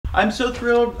I'm so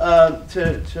thrilled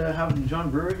to have John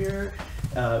Brewer here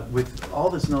with all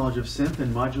this knowledge of synth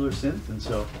and modular synth, and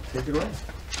so take it away.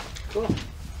 Cool.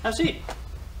 Have a seat.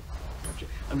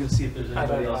 I'm going to see if there's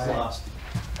anybody else lost.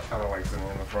 Kind of like sitting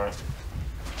in the front.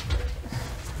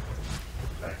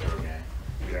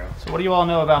 Yeah. So what do you all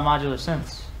know about modular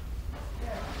synths?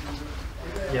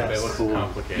 Yes. Cool.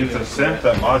 It's a synth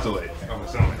that modulates, I'm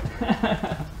assuming.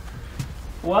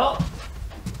 Well,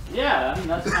 yeah, I mean,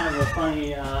 that's kind of a funny,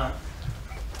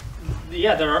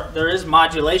 yeah, there is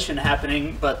modulation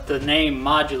happening, but the name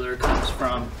modular comes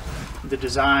from the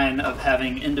design of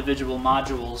having individual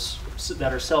modules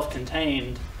that are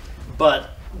self-contained,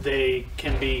 but they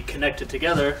can be connected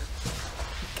together,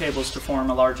 cables to form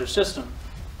a larger system.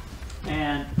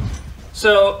 And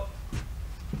so,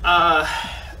 I'll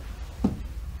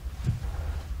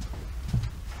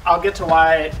get to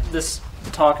why this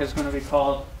talk is going to be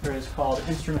called, or is called,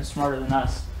 Instruments Smarter Than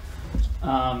Us.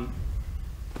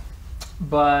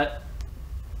 But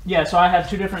yeah, so I have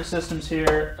two different systems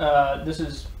here. This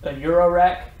is a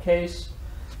Eurorack case,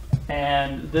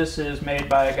 and this is made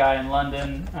by a guy in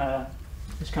London.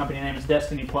 His company name is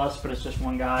Destiny Plus, but it's just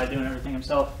one guy doing everything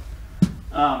himself.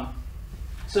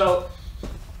 So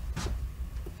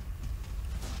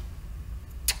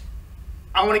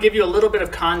I want to give you a little bit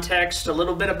of context, a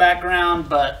little bit of background,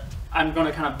 but I'm going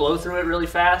to kind of blow through it really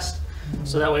fast,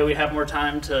 so that way we have more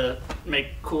time to make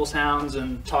cool sounds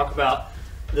and talk about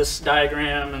this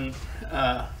diagram and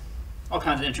all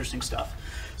kinds of interesting stuff.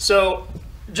 So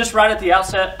just right at the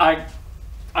outset, I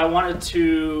wanted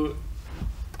to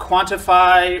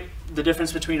quantify the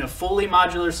difference between a fully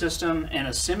modular system and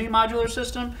a semi-modular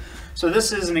system. So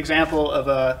this is an example of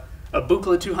a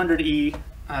Buchla 200E.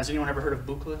 Has anyone ever heard of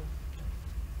Buchla?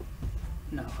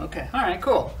 No. Okay. All right.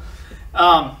 Cool.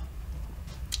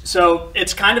 So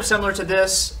it's kind of similar to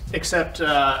this, except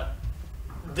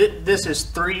this is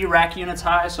 3 rack units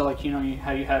high. So like, you know,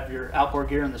 how you have your outboard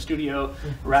gear in the studio,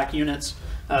 rack units.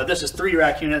 This is 3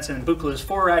 rack units, and Buchla is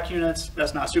 4 rack units.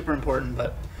 That's not super important,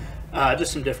 but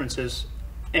just some differences.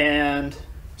 And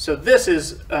so this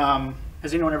is,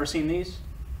 has anyone ever seen these?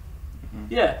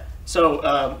 Mm-hmm. Yeah. So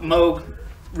Moog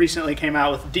recently came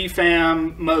out with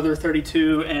DFAM, Modular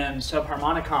 32, and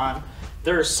Subharmonicon.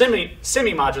 They're a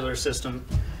semi-modular system.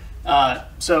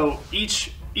 So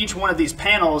each one of these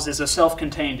panels is a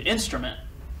self-contained instrument,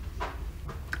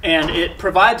 and it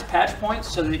provides patch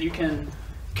points so that you can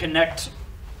connect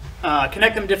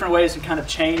them different ways and kind of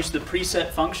change the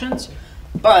preset functions.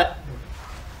 But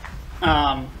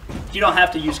you don't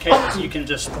have to use cables. You can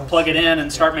just plug it in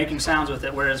and start making sounds with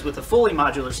it. Whereas with a fully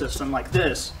modular system like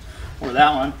this, or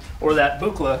that one, or that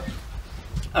Buchla,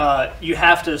 you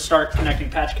have to start connecting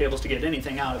patch cables to get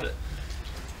anything out of it.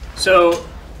 So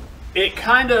it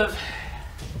kind of,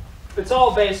 it's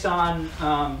all based on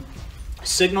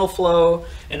signal flow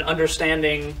and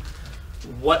understanding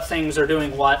what things are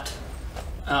doing what,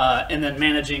 and then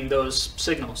managing those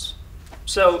signals.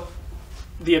 So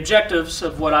the objectives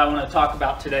of what I want to talk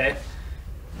about today,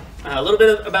 a little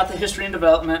bit about the history and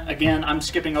development. Again, I'm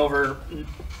skipping over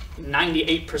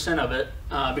 98% of it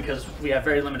because we have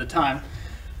very limited time.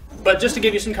 But just to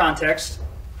give you some context,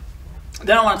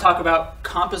 then I want to talk about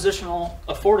compositional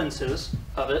affordances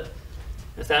of it.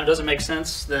 If that doesn't make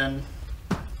sense, then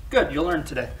good, you'll learn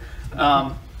today.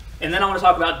 And then I want to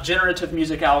talk about generative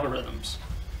music algorithms.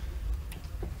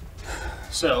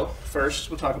 So first,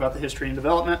 we'll talk about the history and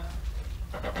development.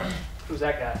 Who's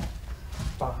that guy?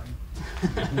 Bob.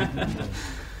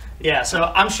 Yeah,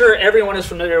 so I'm sure everyone is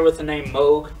familiar with the name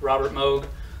Moog, Robert Moog.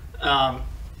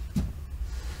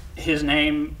 His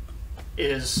name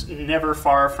is never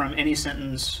far from any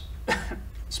sentence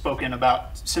spoken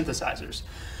about synthesizers.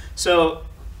 So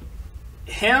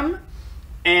him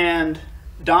and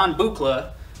Don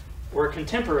Buchla were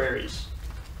contemporaries.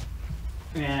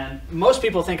 And most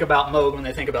people think about Moog when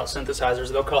they think about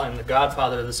synthesizers. They'll call him the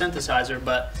godfather of the synthesizer,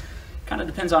 but it kind of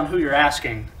depends on who you're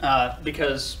asking,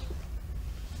 because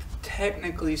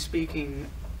technically speaking,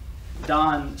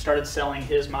 Don started selling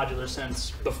his modular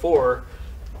synths before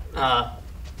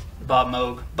Bob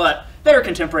Moog, but they were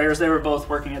contemporaries. They were both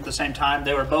working at the same time.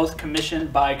 They were both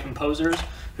commissioned by composers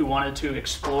who wanted to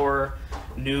explore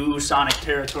new sonic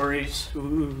territories.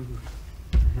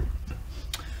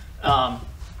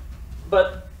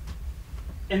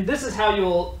 And this is how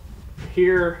you'll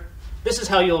hear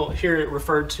it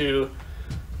referred to.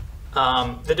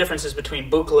 The differences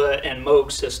between Buchla and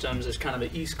Moog systems is kind of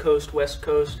the East Coast, West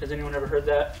Coast. Has anyone ever heard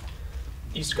that?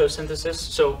 East Coast synthesis.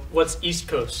 So what's East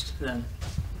Coast then?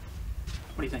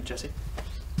 What do you think, Jesse?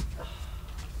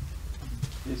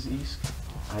 Is East?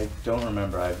 I don't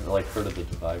remember. I've like heard of the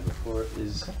divide before.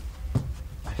 Is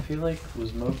I feel like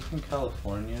was Moog from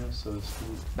California, so it's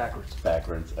Backwards.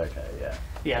 backwards. Okay, yeah.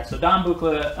 Yeah, so Don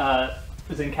Buchla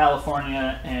is in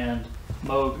California, and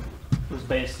Moog was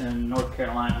based in North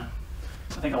Carolina.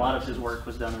 I think a lot of his work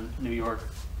was done in New York.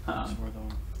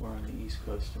 We're on the East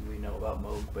Coast, and we know about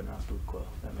Moog, but not Buchla.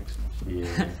 That makes sense.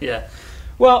 Yeah. Yeah.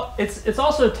 Well, it's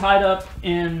also tied up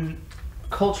in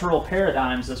cultural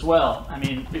paradigms as well. I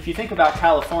mean, if you think about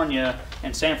California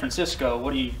and San Francisco,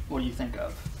 what do you think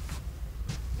of?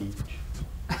 Beach.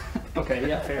 Okay,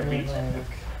 yeah, fair beach.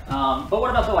 But what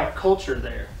about the culture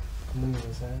there?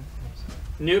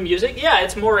 New music? Yeah,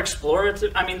 it's more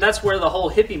explorative. I mean, that's where the whole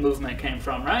hippie movement came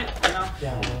from, right? You know?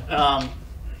 Yeah.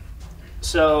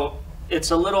 So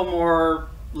it's a little more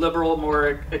liberal,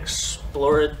 more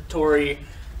exploratory,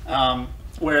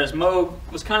 whereas Moog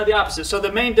was kind of the opposite. So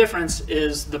the main difference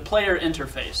is the player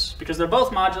interface, because they're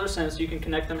both modular synths, you can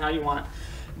connect them how you want it,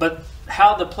 but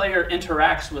how the player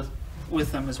interacts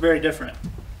with them is very different.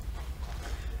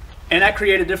 And that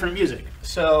created different music.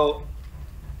 So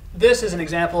this is an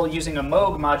example using a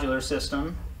Moog modular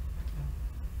system.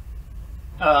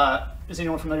 Is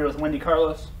anyone familiar with Wendy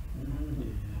Carlos?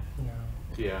 No.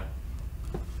 Yeah.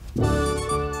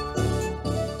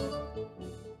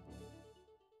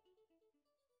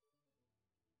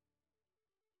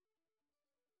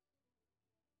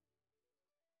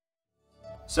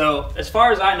 So as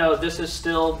far as I know, this is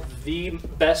still the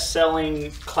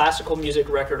best-selling classical music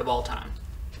record of all time,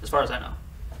 as far as I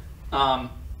know.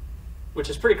 Which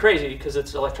is pretty crazy because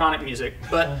it's electronic music,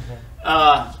 but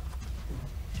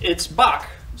it's Bach.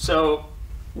 So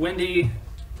Wendy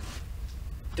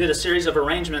did a series of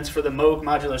arrangements for the Moog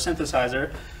modular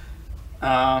synthesizer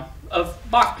of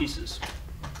Bach pieces.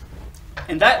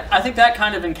 And I think that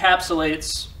kind of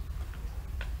encapsulates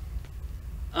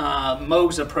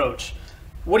Moog's approach.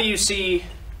 What do you see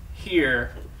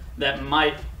here that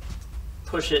might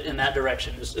push it in that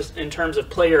direction, just in terms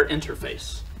of player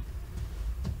interface?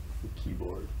 The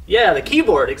keyboard. Yeah, the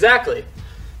keyboard, exactly.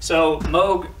 So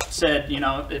Moog said, you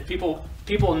know, if people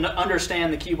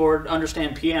understand the keyboard,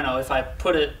 understand piano, if I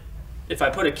put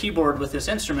a keyboard with this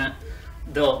instrument,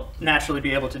 they'll naturally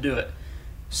be able to do it.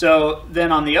 So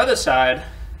then on the other side,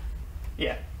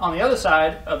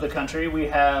 of the country, we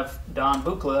have Don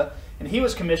Buchla, and he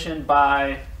was commissioned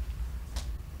by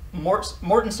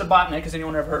Morton Subotnick. Has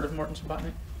anyone ever heard of Morton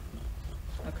Subotnick?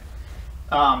 Okay.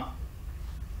 I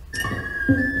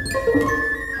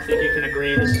think you can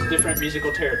agree this is different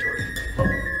musical territory.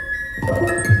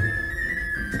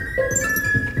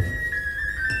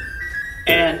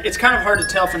 And it's kind of hard to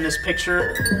tell from this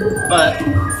picture, but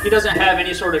he doesn't have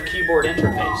any sort of keyboard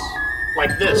interface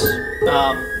like this.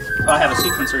 I have a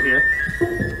sequencer here.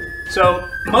 So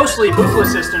mostly Buchla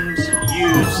systems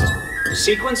used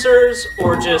sequencers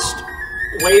or just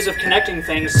ways of connecting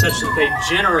things such that they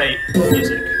generate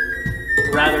music,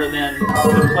 rather than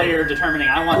the player determining,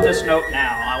 I want this note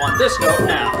now, I want this note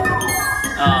now.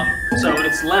 So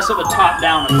it's less of a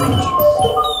top-down approach.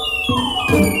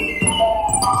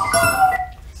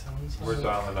 We're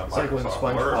dialing up It's like when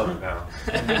Microsoft Word SpongeBob- now.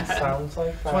 It sounds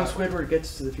like It's when Squidward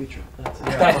gets to the future. That's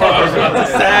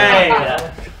Say,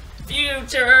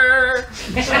 future.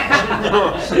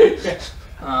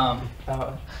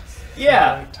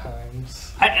 Yeah.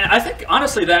 Times. I think,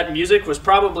 honestly, that music was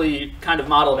probably kind of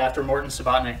modeled after Morton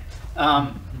Subotnick.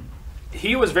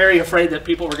 He was very afraid that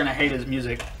people were going to hate his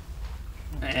music.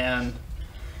 And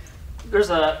there's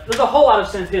a whole lot of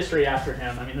synth history after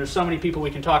him. I mean, there's so many people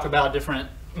we can talk about, different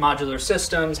modular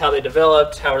systems, how they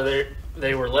developed, how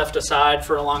they were left aside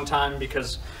for a long time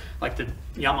because, like, the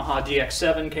Yamaha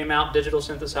DX7 came out, digital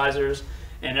synthesizers,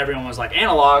 and everyone was like,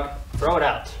 analog, throw it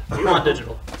out. We want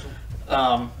digital.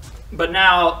 But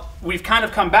now we've kind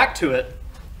of come back to it,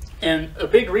 and a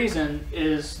big reason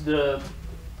is the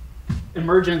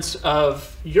emergence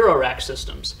of Eurorack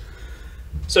systems.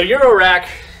 So Eurorack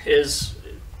is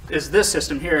this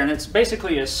system here, and it's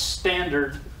basically a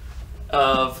standard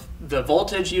of the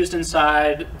voltage used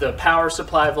inside, the power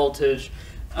supply voltage,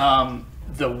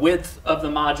 the width of the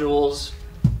modules,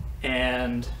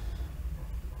 and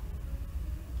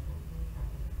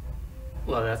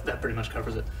well, that pretty much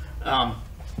covers it.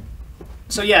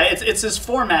 So yeah, it's this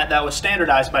format that was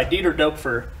standardized by Dieter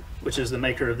Doepfer, which is the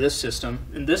maker of this system.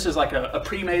 And this is like a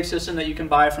pre-made system that you can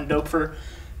buy from Doepfer,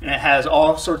 and it has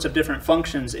all sorts of different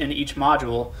functions in each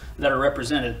module that are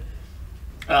represented.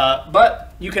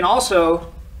 But you can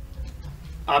also,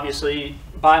 obviously,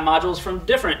 buy modules from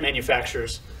different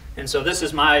manufacturers. And so this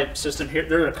is my system here.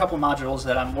 There are a couple modules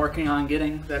that I'm working on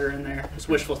getting that are in there. It's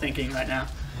wishful thinking right now.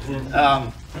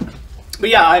 But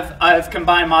yeah, I've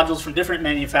combined modules from different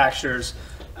manufacturers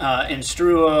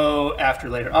Instruo, after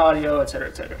later audio, et cetera,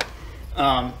 et cetera.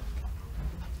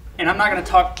 And I'm not going to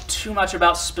talk too much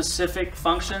about specific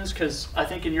functions because I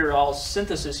think in your all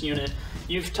synthesis unit,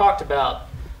 you've talked about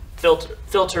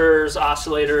filters,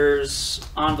 oscillators,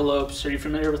 envelopes. Are you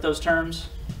familiar with those terms?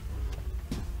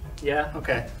 Yeah?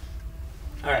 Okay.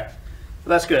 All right. Well,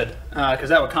 that's good because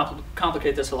that would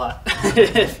complicate this a lot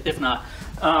if not.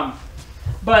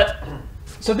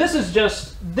 So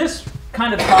this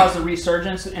kind of caused a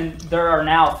resurgence, and there are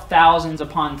now thousands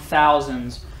upon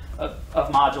thousands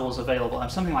of modules available. I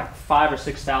have something like 5,000 or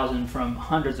 6,000 from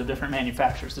hundreds of different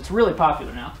manufacturers. It's really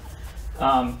popular now.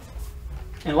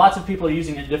 And lots of people are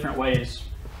using it in different ways.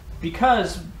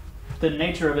 Because the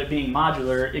nature of it being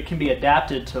modular, it can be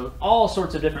adapted to all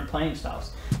sorts of different playing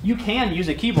styles. You can use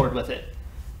a keyboard with it.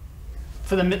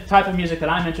 For the type of music that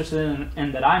I'm interested in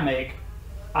and that I make,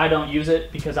 I don't use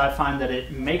it because I find that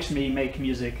it makes me make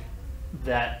music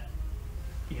that,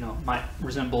 you know, might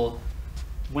resemble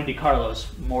Wendy Carlos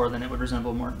more than it would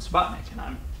resemble Morton Subotnick, and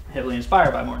I'm heavily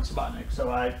inspired by Morton Subotnick,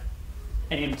 so I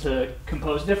aim to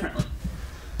compose differently.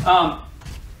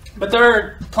 But there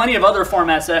are plenty of other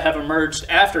formats that have emerged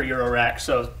after Eurorack.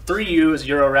 So 3U is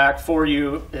Eurorack,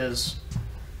 4U is,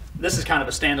 this is kind of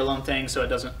a standalone thing, so it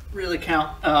doesn't really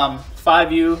count.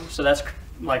 5U, so that's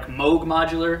like Moog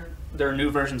Modular. There are new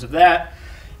versions of that.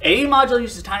 AE Modular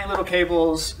uses tiny little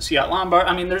cables, Ciat Lombard.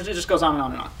 I mean, it just goes on and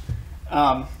on and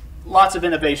on. Lots of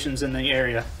innovations in the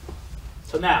area.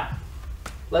 So now,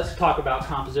 let's talk about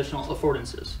compositional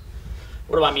affordances.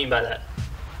 What do I mean by that?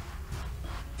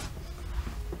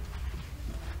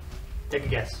 Take a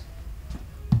guess.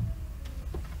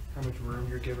 How much room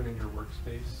you're given in your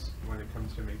workspace when it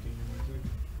comes to making your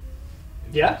music?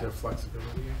 In Yeah. terms of flexibility,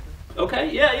 I think. Okay,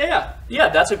 yeah,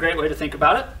 that's a great way to think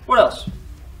about it. What else?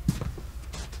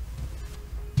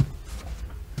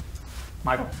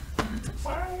 Michael?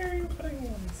 Why are you putting me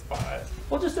on the spot?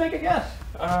 Well, just take a guess.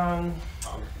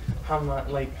 How much,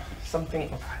 like,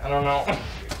 something, I don't know,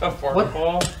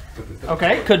 affordable?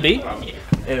 Okay, could be.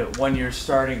 When you're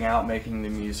starting out making the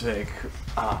music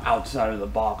outside of the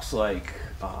box, like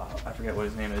I forget what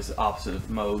his name is, opposite of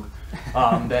Moog,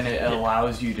 then it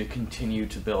allows you to continue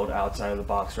to build outside of the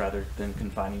box rather than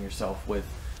confining yourself with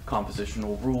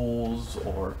compositional rules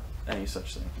or any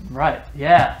such thing. Right,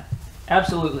 yeah,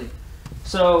 absolutely.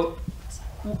 So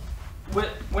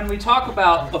when we talk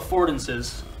about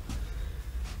affordances,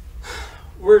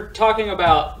 we're talking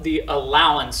about the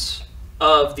allowance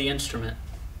of the instrument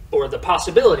or the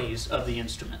possibilities of the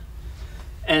instrument.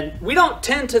 And we don't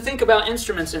tend to think about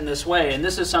instruments in this way, and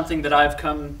this is something that I've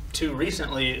come to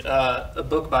recently, a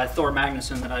book by Thor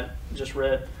Magnusson that I just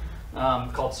read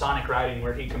called Sonic Writing,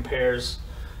 where he compares,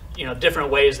 you know, different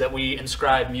ways that we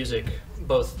inscribe music,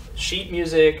 both sheet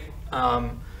music,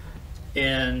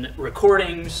 in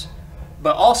recordings,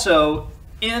 but also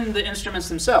in the instruments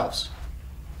themselves.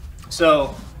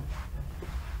 So,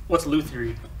 what's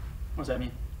luthery? What does that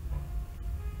mean?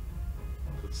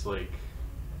 It's like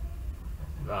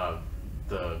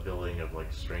the building of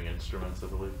like string instruments, I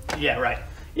believe. Yeah, right.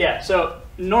 Yeah, so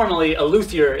normally a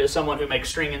luthier is someone who makes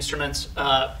string instruments.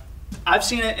 I've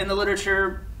seen it in the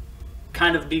literature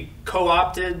kind of be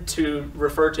co-opted to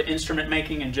refer to instrument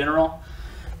making in general,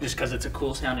 just because it's a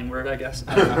cool sounding word, I guess.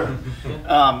 I don't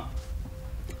know.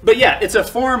 But yeah, it's a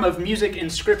form of music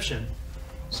inscription.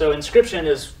 So inscription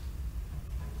is,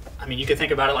 I mean, you could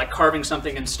think about it like carving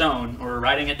something in stone or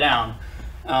writing it down,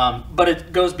 but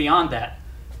it goes beyond that.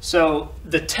 So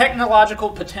the technological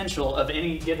potential of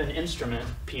any given instrument,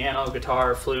 piano,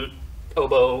 guitar, flute,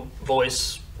 oboe,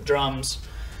 voice, drums,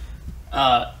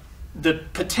 the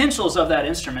potentials of that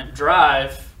instrument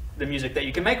drive the music that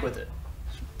you can make with it.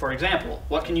 For example,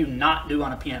 what can you not do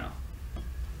on a piano?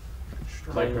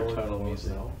 Microtonal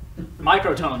music.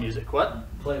 Microtonal music, what?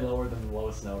 Play lower than the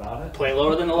lowest note on it. Play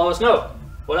lower than the lowest note.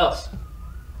 What else?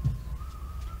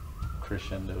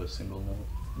 Crescendo a single note.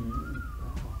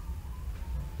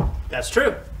 That's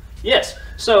true. Yes.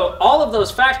 So all of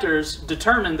those factors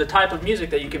determine the type of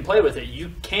music that you can play with it.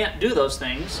 You can't do those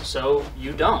things, so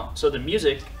you don't. So the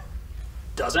music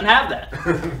doesn't have that.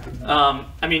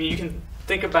 I mean, you can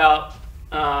think about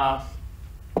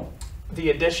the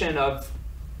addition of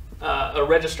a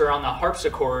register on the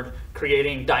harpsichord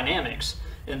creating dynamics.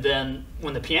 And then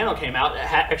when the piano came out,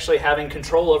 actually having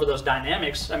control over those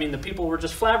dynamics, I mean, the people were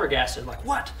just flabbergasted. Like,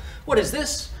 what? What is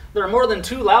this? There are more than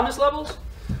 2 loudness levels?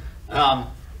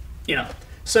 You know,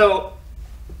 so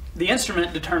the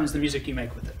instrument determines the music you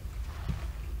make with it.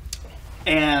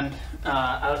 And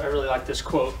I really like this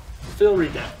quote. Phil,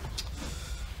 read that.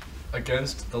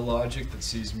 against the logic that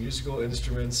sees musical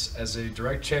instruments as a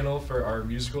direct channel for our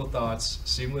musical thoughts,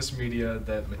 seamless media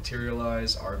that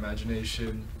materialize our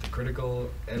imagination. The critical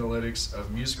analytics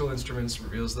of musical instruments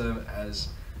reveals them as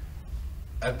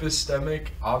epistemic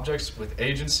objects with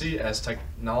agency, as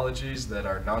technologies that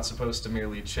are not supposed to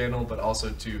merely channel, but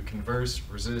also to converse,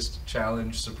 resist,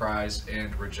 challenge, surprise,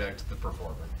 and reject the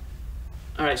performer.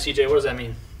 All right, CJ, what does that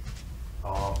mean?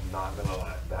 Not gonna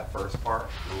lie, that first part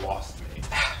lost me.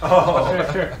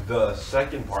 Sure. The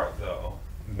second part, though,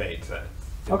 made sense.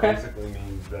 It Okay. basically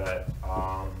means that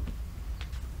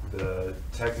the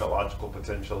technological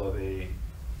potential of a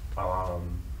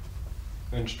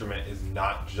instrument is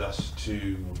not just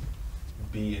to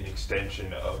be an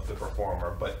extension of the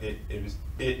performer, but it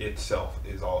itself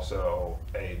is also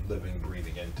a living,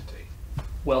 breathing entity.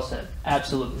 Well said.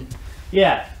 Absolutely.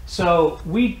 Yeah. So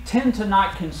we tend to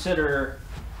not consider,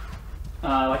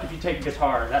 like if you take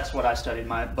guitar, that's what I studied.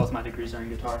 Both my degrees are in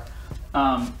guitar.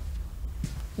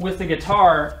 With the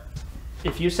guitar,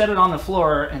 if you set it on the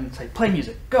floor and say, play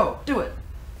music, go, do it,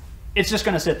 it's just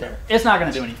going to sit there. It's not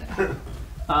going to do anything.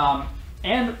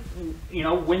 And, you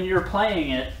know, when you're playing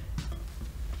it,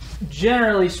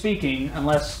 generally speaking,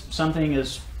 unless something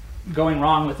is going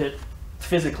wrong with it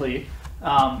physically,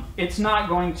 it's not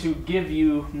going to give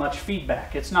you much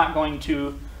feedback. It's not going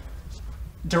to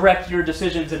direct your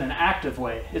decisions in an active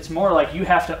way. It's more like you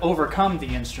have to overcome the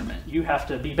instrument. You have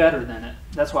to be better than it.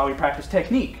 That's why we practice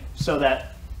technique, so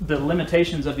that the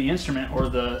limitations of the instrument or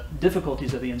the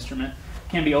difficulties of the instrument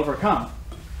can be overcome.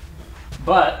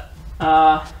 But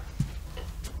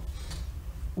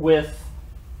with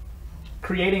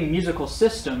creating musical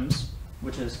systems,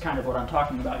 which is kind of what I'm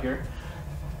talking about here,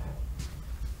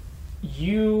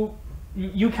 you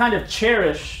kind of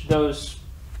cherish those,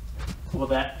 well,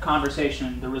 that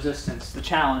conversation, the resistance, the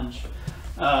challenge,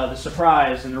 the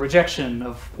surprise, and the rejection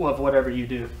of whatever you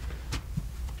do,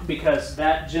 because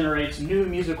that generates new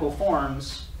musical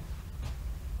forms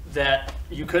that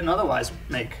you couldn't otherwise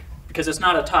make, because it's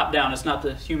not a top-down. It's not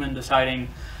the human deciding,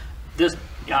 this,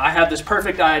 you know, I have this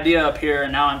perfect idea up here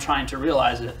and now I'm trying to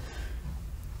realize it.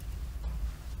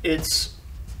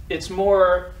 It's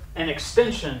more an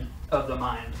extension of the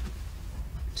mind.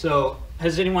 So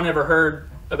has anyone ever heard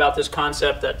about this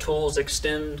concept that tools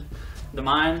extend the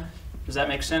mind? Does that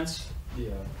make sense?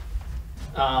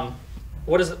 Yeah.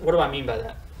 What do I mean by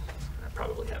that? I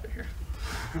probably have it here.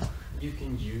 You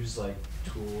can use like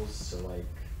tools to like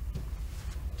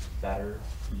better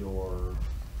your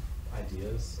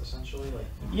ideas, essentially. Like.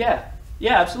 Yeah,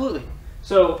 absolutely.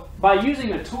 So by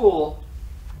using a tool,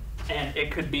 and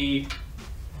it could be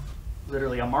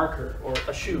literally a marker or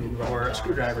a shoe or a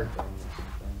screwdriver.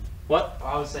 What?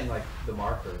 I was saying like the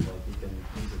marker, like you can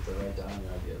use it to write down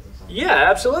your ideas or something. Yeah,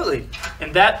 absolutely.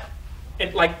 And that,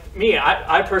 like me,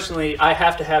 I personally, I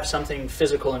have to have something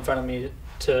physical in front of me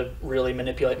to really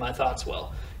manipulate my thoughts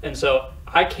well. And so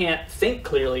I can't think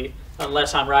clearly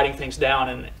unless I'm writing things down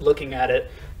and looking at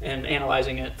it and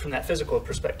analyzing it from that physical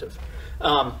perspective.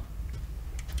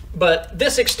 But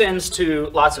this extends to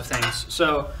lots of things.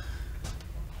 So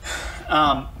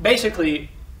basically,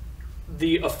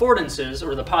 the affordances,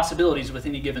 or the possibilities with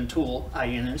any given tool,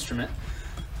 i.e. an instrument,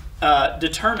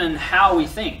 determine how we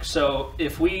think. So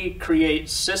if we create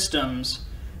systems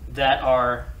that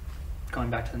are, going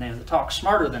back to the name of the talk,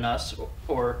 smarter than us,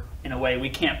 or in a way we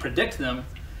can't predict them,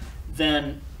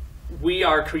 then we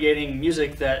are creating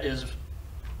music that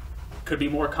could be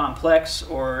more complex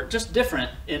or just different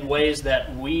in ways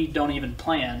that we don't even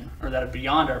plan, or that are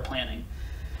beyond our planning.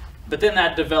 But then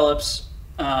that develops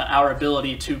our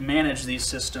ability to manage these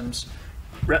systems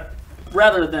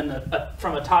rather than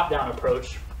from a top-down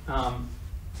approach,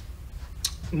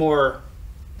 more,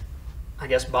 I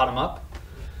guess, bottom-up.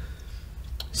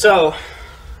 So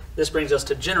this brings us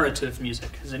to generative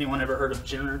music. Has anyone ever heard of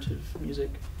generative music?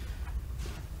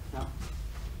 No?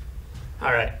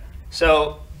 All right.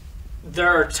 So there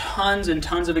are tons and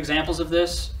tons of examples of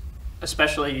this,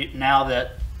 especially now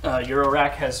that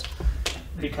Eurorack has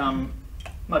become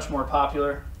much more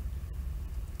popular.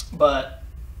 But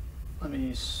let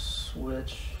me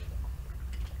switch.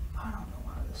 I don't know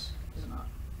why this is not.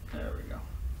 There we go.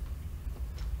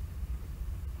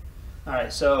 All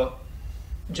right, so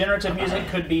generative music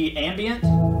could be ambient.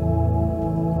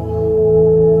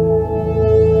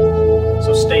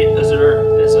 So State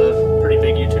Visitor is a pretty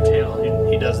big YouTube channel.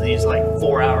 He does these like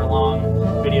 4-hour-long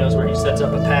videos where he sets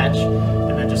up a patch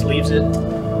and then just leaves it. So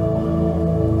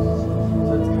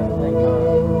it's kind of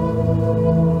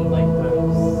like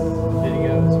those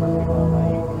videos where people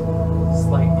like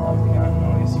slight ambient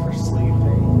noise for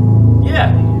sleeping.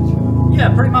 Yeah,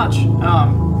 pretty much.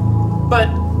 But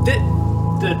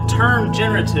the term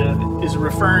generative is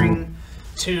referring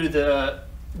to the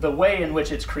way in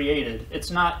which it's created.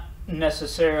 It's not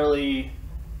necessarily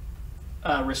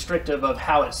restrictive of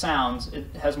how it sounds. It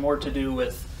has more to do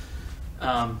with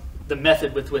the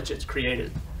method with which it's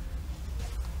created.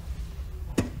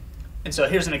 And so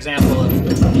here's an example of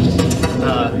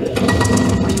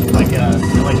like an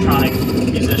electronic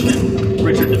musician,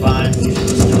 Richard Devine,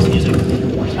 music.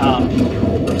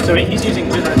 So he's using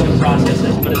generative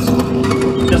processes, but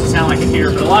it doesn't sound like it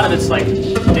here. But a lot of it's like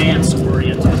dance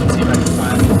oriented. Let's see if I can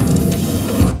find it.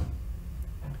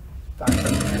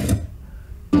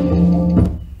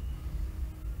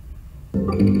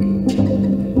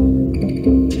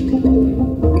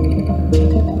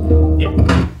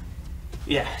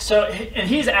 Yeah. So, and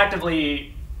he's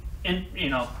actively,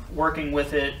 working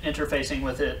with it, interfacing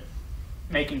with it,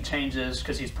 making changes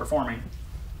because he's performing.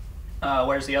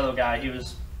 Whereas the other guy, he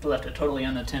was left it totally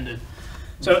unattended.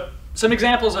 So, some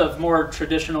examples of more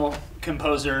traditional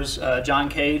composers: John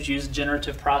Cage used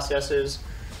generative processes.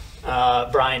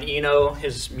 Brian Eno,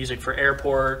 his music for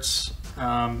airports,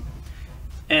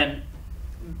 and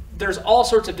there's all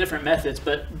sorts of different methods.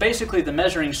 But basically, the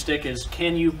measuring stick is: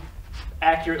 can you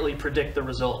accurately predict the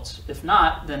results? If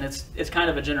not, then it's kind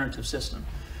of a generative system.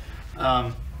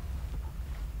 But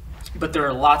there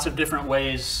are lots of different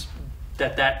ways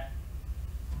that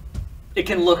it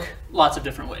can look lots of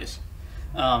different ways.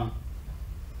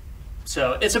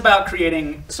 So it's about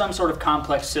creating some sort of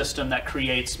complex system that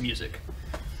creates music,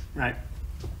 right?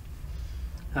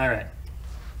 All right.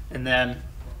 And then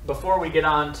before we get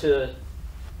on to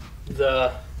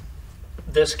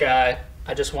this guy,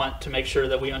 I just want to make sure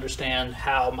that we understand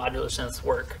how modular synths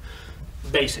work,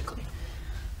 basically.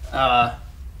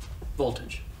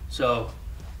 Voltage. So,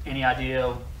 any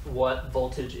idea what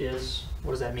voltage is?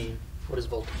 What does that mean? What is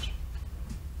voltage?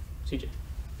 CJ?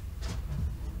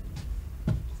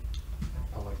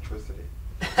 Electricity.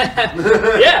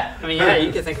 Yeah, I mean, yeah,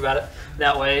 you can think about it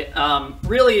that way.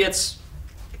 Really, it's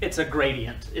a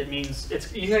gradient. It means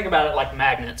you think about it like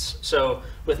magnets. So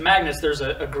with magnets, there's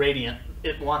a gradient.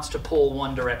 It wants to pull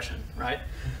one direction, right?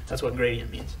 That's what gradient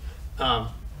means.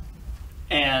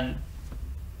 And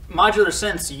modular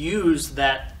synths use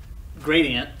that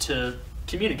gradient to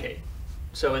communicate.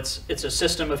 So it's a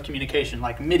system of communication,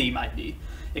 like MIDI might be.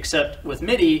 Except with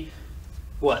MIDI,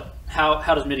 what?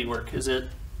 How does MIDI work? Is it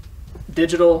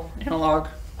digital, analog,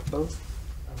 both?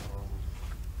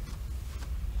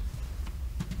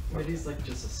 MIDI's like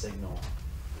just a signal,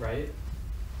 right?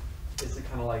 Is it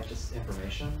kind of like just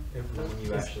information? And then when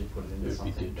you actually put it into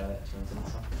something, that turns into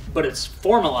something? But it's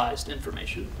formalized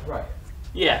information. Right.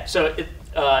 Yeah, so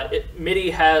MIDI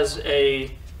has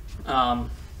a,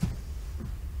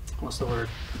 what's the word?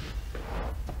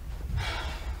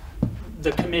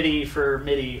 The committee for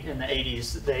MIDI in the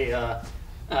 80s, they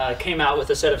came out with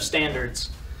a set of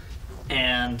standards,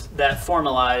 and that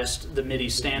formalized the MIDI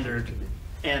standard.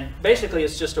 And basically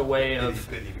it's just a way of...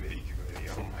 MIDI committee,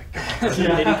 oh my god.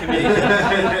 MIDI committee.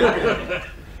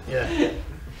 Yeah.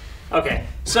 Okay,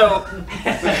 so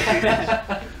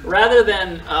rather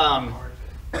than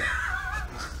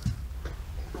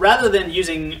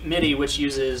using MIDI, which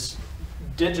uses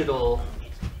digital,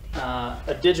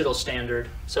 a digital standard,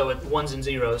 so it's ones and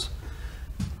zeros,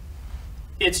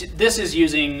 this is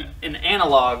using an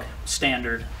analog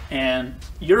standard, and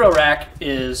Eurorack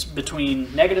is between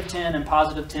 -10 and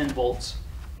 +10 volts.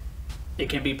 It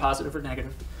can be positive or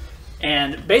negative.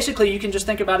 And basically you can just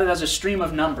think about it as a stream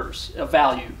of numbers, of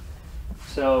value.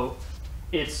 So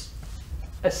it's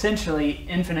essentially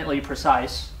infinitely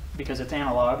precise because it's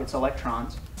analog, it's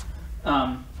electrons.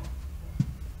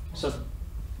 So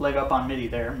leg up on MIDI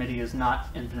there. MIDI is not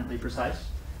infinitely precise.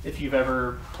 If you've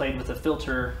ever played with a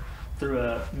filter through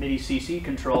a MIDI CC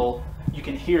control, you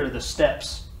can hear the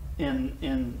steps in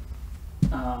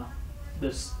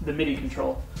the MIDI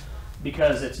control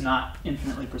because it's not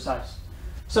infinitely precise.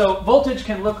 So voltage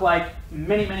can look like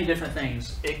many, many different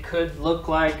things. It could look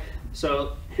like,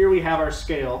 so here we have our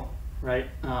scale, right?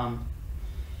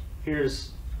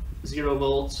 Here's 0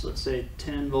 volts, let's say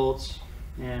 10 volts,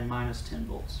 and -10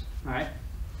 volts, all right?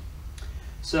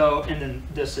 So, and then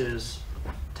this is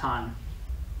time.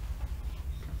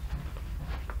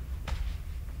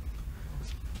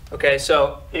 Okay,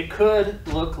 so it could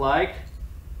look like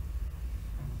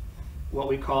what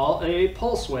we call a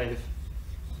pulse wave.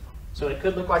 So it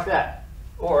could look like that.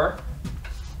 Or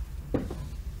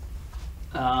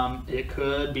it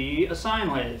could be a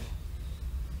sine wave.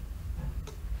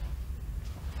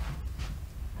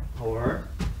 Or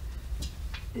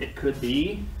it could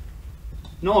be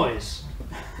noise.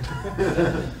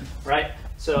 Right?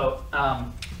 So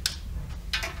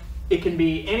it can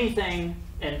be anything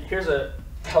and here's a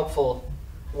helpful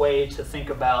way to think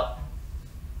about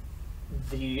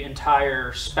the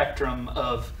entire spectrum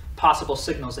of possible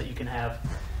signals that you can have.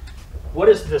 What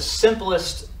is the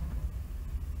simplest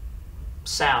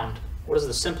sound? What is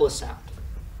the simplest sound?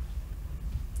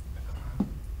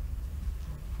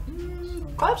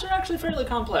 Claps are actually fairly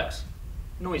complex.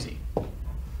 Noisy.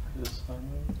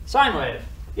 Sine wave.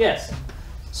 Yes.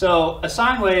 So a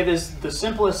sine wave is the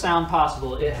simplest sound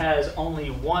possible. It has only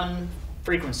one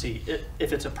frequency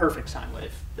if it's a perfect sine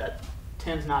wave. That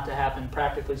tends not to happen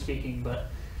practically speaking, but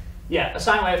yeah, a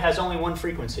sine wave has only one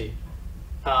frequency.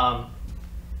 Have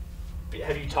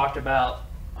you talked about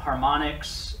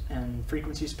harmonics and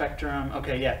frequency spectrum?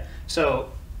 Okay, yeah.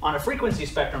 So on a frequency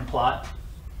spectrum plot,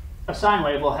 a sine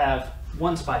wave will have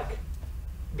one spike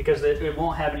because it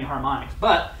won't have any harmonics.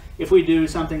 But if we do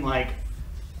something like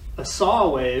a saw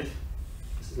wave,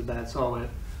 this is a bad saw wave,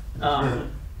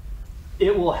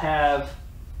 it will have,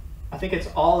 I think it's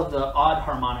all of the odd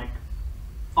harmonic,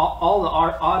 all the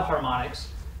odd harmonics,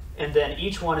 and then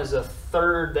each one is a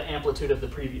third the amplitude of the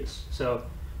previous. So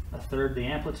a third the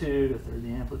amplitude, a third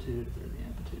the amplitude, a third the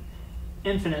amplitude.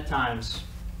 Infinite times,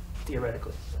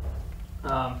 theoretically.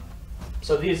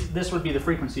 So this would be the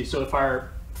frequency. So if our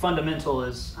fundamental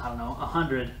is, I don't know,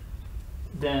 100,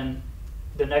 then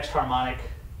the next harmonic,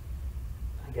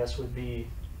 I guess, would be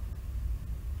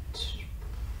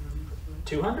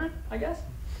 200, I guess?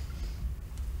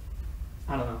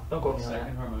 I don't know. Don't quote me on that.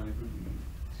 Second harmonic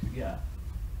would be, yeah.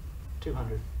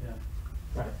 200. Yeah.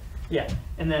 Right. Yeah.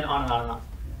 And then on and on and on.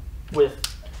 With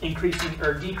increasing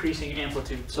or decreasing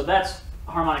amplitude. So that's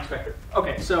harmonic spectrum.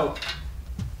 Okay, so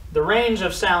the range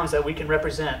of sounds that we can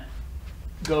represent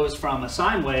goes from a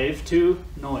sine wave to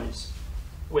noise,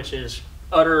 which is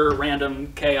utter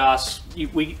random chaos.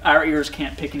 Our ears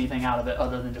can't pick anything out of it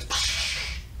other than just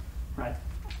right.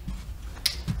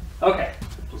 Okay.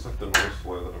 Just like the noise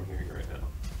flow that I'm hearing right now.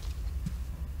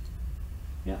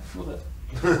 Yeah, a little bit.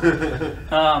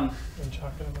 I'm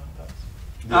talking about that.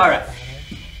 All right.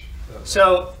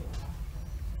 So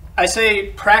I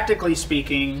say practically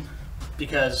speaking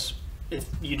because if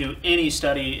you do any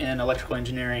study in electrical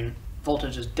engineering,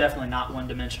 voltage is definitely not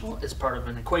one-dimensional. It's part of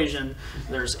an equation.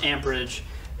 There's amperage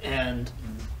and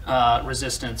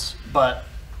resistance. But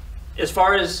as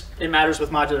far as it matters with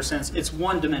modular synths, it's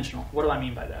one-dimensional. What do I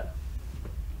mean by that?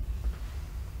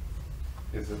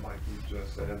 Is it like you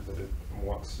just said that it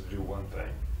wants to do one thing?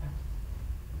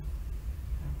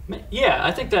 Yeah,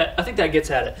 I think that gets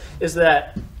at it. Is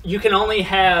that you can only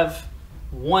have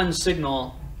one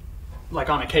signal, like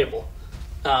on a cable.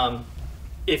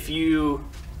 If you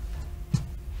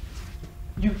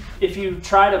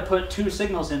try to put two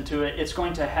signals into it, it's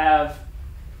going to have,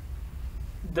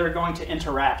 they're going to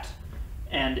interact,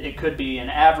 and it could be an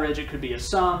average, it could be a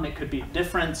sum, it could be a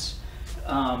difference.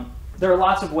 There are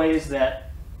lots of ways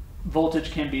that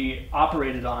voltage can be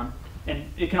operated on, and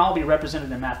it can all be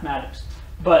represented in mathematics.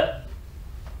 But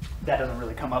that doesn't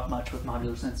really come up much with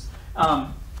modular synths.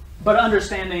 But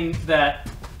understanding that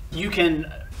you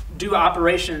can do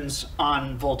operations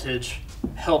on voltage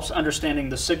helps understanding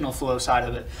the signal flow side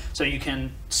of it. So you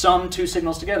can sum two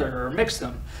signals together or mix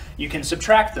them. You can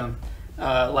subtract them,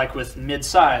 like with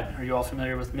mid-side. Are you all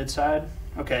familiar with mid-side?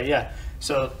 Okay, yeah.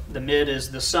 So the mid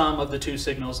is the sum of the two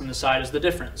signals and the side is the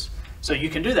difference. So you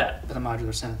can do that with a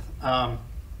modular synth.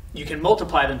 You can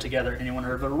multiply them together. Anyone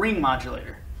heard of a ring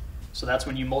modulator? So that's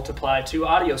when you multiply two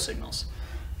audio signals.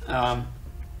 And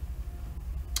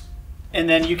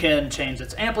then you can change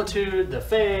its amplitude, the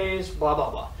phase, blah, blah,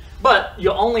 blah. But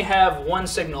you'll only have one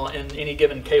signal in any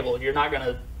given cable. You're not going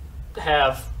to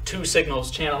have two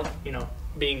signals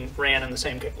being ran in the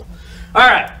same cable. All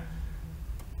right,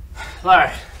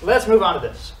 let's move on to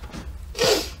this.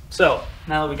 So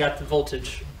now that we got the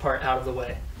voltage part out of the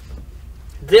way,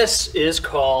 this is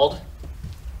called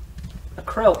a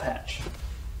crow patch.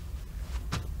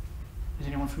 Is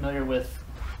anyone familiar with,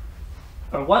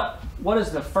 or what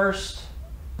is the first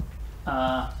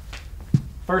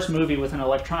movie with an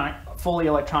fully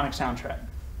electronic soundtrack?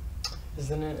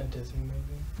 Isn't it a Disney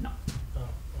movie? No. Oh,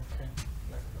 okay.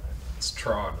 Never mind. It's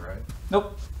Tron, right?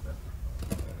 Nope.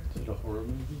 Is it a horror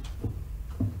movie?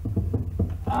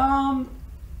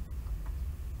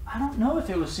 I don't know if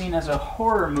it was seen as a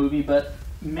horror movie, but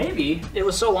maybe. It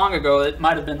was so long ago it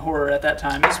might have been horror at that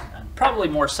time. It's probably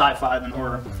more sci-fi than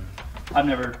horror. I've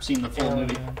never seen the full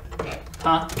movie.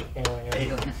 Huh?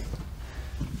 Alien.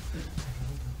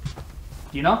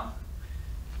 You know?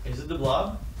 Is it The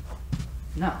Blob?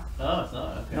 No. Oh, it's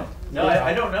not. Okay. No.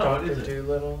 I don't know. What is Dr. it?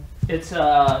 Doolittle. It's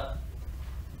oh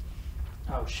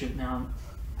shoot, now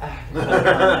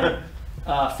I'm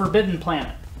Forbidden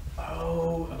Planet.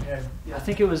 Oh, okay. I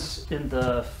think it was in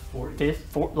the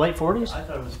 40s. late 40s. I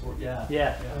thought it was 40. Yeah.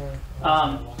 Yeah.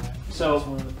 It's So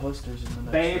one of the posters in the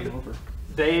next Babe, room over.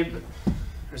 Babe,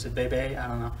 or is it Bebe? I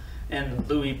don't know. And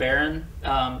Louis Barron,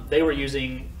 they were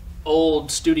using old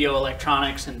studio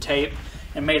electronics and tape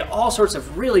and made all sorts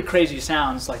of really crazy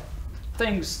sounds, like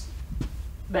things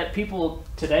that people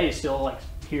today still like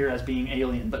hear as being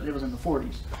alien, but it was in the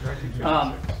 40s.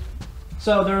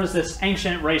 So there was this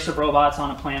ancient race of robots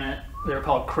on a planet. They were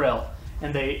called Krill,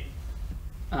 and they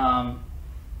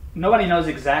nobody knows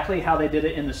exactly how they did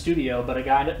it in the studio, but a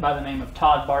guy by the name of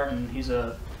Todd Barton, he's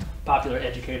a popular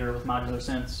educator with modular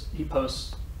synths. He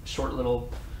posts short little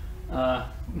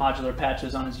modular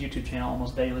patches on his YouTube channel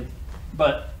almost daily.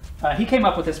 But he came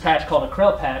up with this patch called a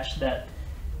Krill patch that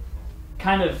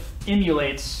kind of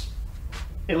emulates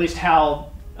at least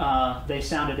how they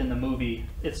sounded in the movie.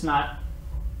 It's not,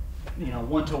 you know,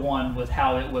 one-to-one with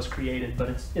how it was created, but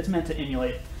it's meant to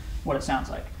emulate what it sounds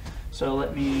like. So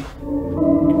let me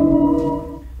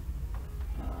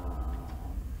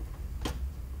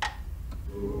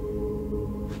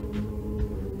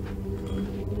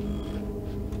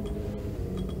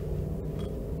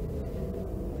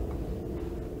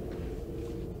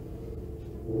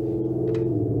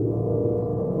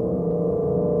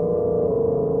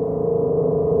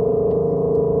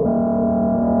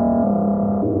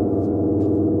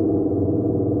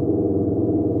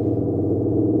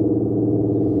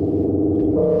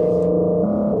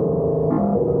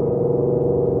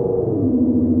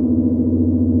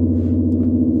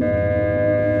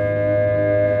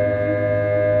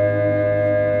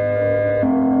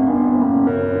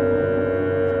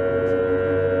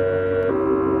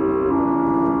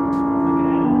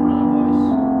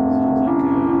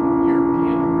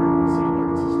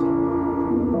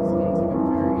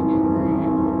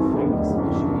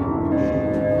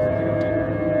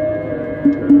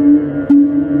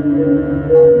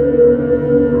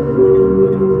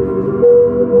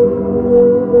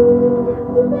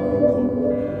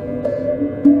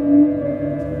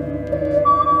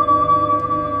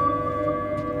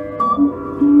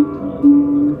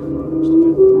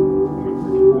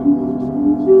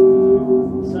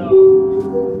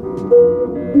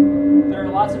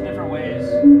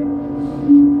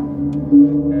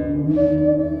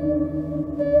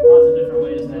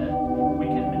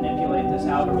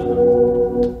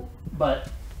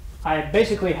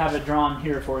basically have it drawn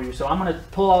here for you. So I'm going to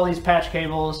pull all these patch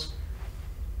cables,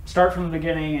 start from the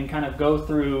beginning, and kind of go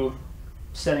through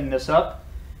setting this up.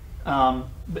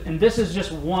 And this is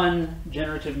just one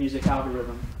generative music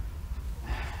algorithm.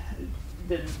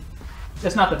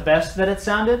 It's not the best that it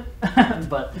sounded,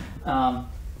 but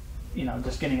you know,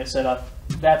 just getting it set up,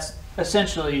 that's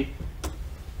essentially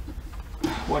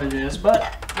what it is.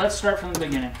 But let's start from the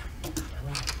beginning.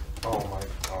 Oh my,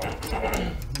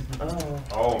 I'm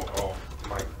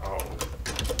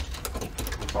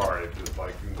sorry, just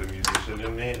like the musician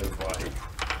in me is like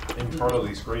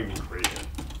internally screaming for you.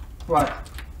 What?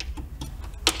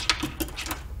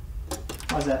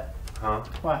 Why's that? Huh?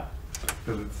 Why?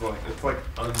 Because it's like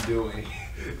undoing.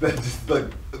 That just like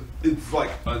it's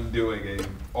like undoing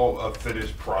a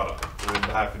finished product and then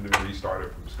having to restart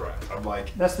it from scratch. I'm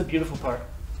like, that's the beautiful part.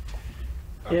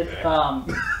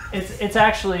 okay. It's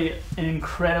actually an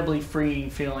incredibly freeing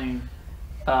feeling.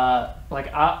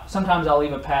 Sometimes I'll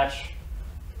leave a patch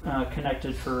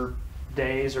connected for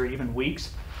days or even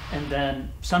weeks, and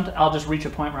then I'll just reach a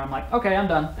point where I'm like, okay, I'm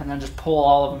done, and then just pull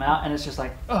all of them out, and it's just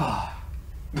like, oh,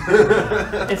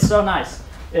 it's so nice.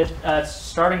 It's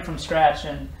starting from scratch,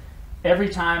 and every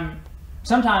time,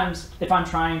 sometimes if I'm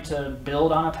trying to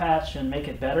build on a patch and make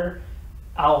it better,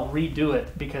 I'll redo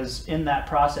it, because in that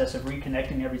process of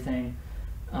reconnecting everything,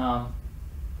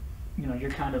 you know,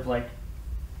 you're kind of like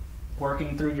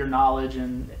working through your knowledge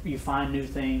and you find new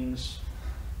things.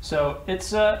 So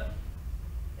it's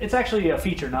actually a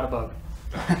feature, not a bug.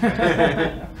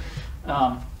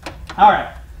 All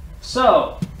right,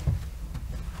 so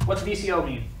what's VCO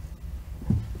mean?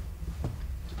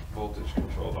 Voltage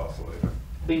controlled oscillator.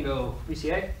 Bingo.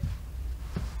 VCA?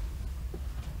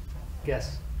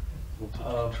 Guess.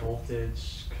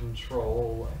 Voltage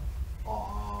control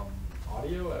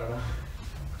audio? I don't know.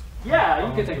 Yeah,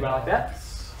 you can think about it like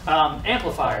that.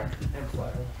 Amplifier.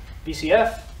 Amplifier.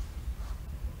 VCF.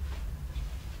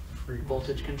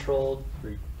 Voltage controlled.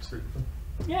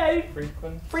 Yeah,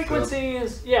 frequency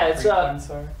is, yeah, it's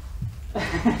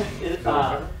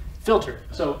filter.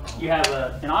 So you have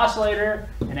an oscillator,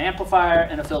 an amplifier,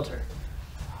 and a filter.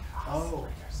 Oh,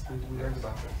 we learned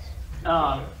about this.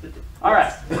 All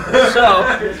right. So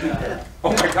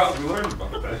Oh my God, we learned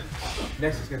about that.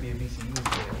 Next is gonna be a VCU.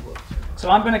 so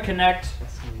I'm going to connect.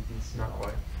 That's gonna be VCU. Not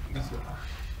quite.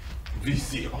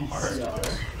 VCR.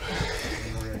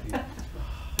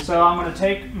 So I'm going to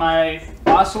take my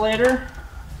oscillator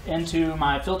into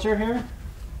my filter here,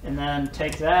 and then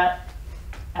take that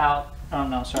out. Oh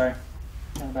no, sorry,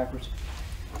 going backwards.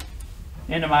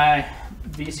 Into my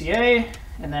VCA,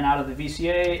 and then out of the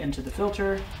VCA into the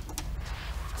filter,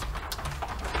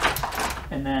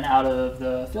 and then out of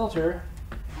the filter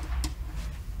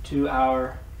to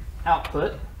our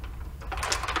output.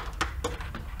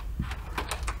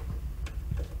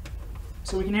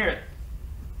 So we can hear it.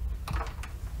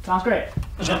 Sounds great.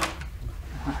 Alright,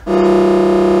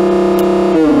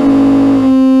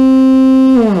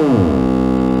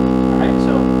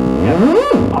 so we have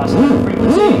oscillator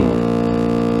frequency.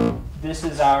 This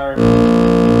is our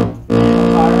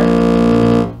amplifier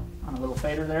on a little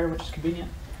fader there, which is convenient.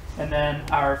 And then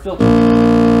our filter.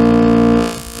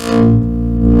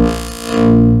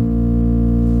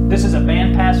 This is a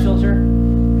bandpass filter.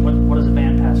 What does a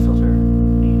bandpass filter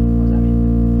mean? What does that mean?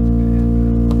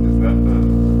 Is that the?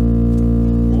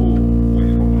 Oh,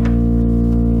 wait, hold on.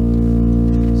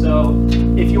 So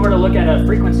if you were to look at a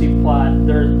frequency plot,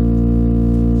 there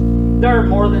are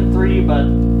more than 3, but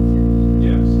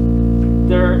Yes.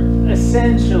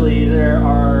 there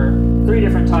are 3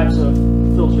 different types of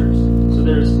filters. So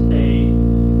there's a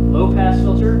low pass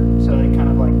filter, so it kind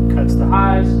of like cuts the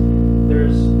highs.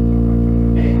 There's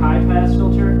a high pass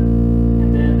filter,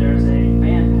 and then there's a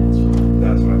band pass filter.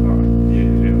 That's what I thought.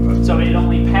 Yeah. That's So it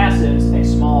only passes a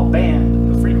small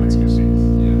band of frequencies. Yes.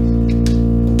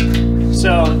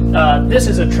 So this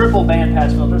is a triple band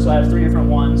pass filter, so I have 3 different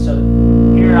ones. So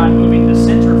here I'm moving the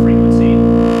center frequency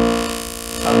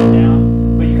up and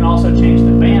down, but you can also change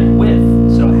the band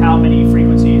width, so how many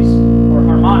frequencies or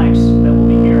harmonics that we'll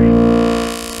be hearing.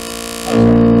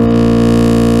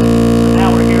 So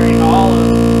now we're hearing all of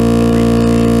the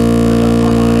frequencies or the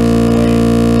harmonics in the way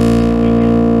we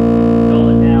can dull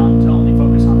it down to only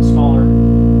focus on smaller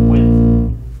width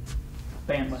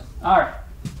bandwidth. All right,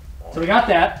 so we got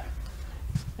that.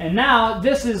 And now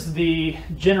this is the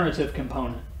generative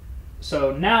component.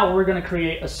 So now we're going to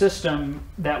create a system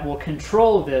that will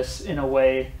control this in a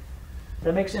way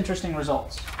that makes interesting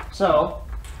results. So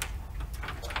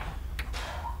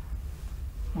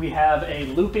we have a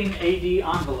looping AD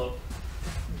envelope.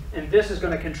 And this is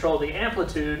going to control the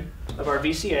amplitude of our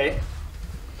VCA.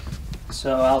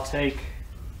 So I'll take,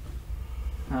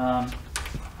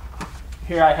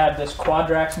 here I have this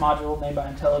Quadrax module made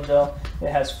by IntelliGel. It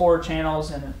has 4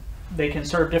 channels and they can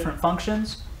serve different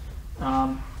functions.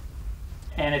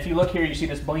 And if you look here, you see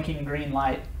this blinking green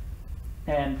light.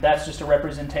 And that's just a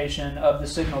representation of the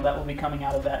signal that will be coming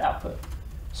out of that output.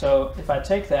 So if I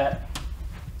take that,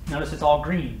 notice it's all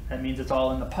green. That means it's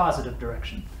all in the positive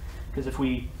direction. Because if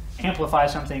we amplify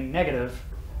something negative,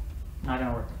 not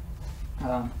going to work.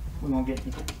 We won't get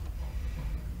people.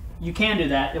 You can do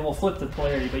that. It will flip the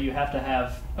polarity, but you have to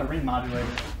have a ring modulator,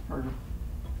 or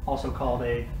also called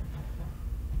a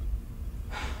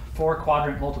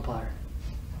 4-quadrant multiplier,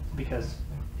 because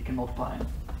it can multiply in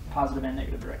positive and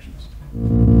negative directions.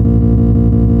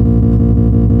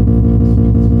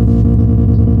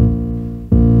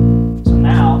 So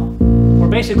now we're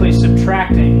basically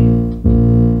subtracting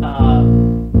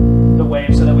the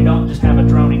wave so that we don't just have a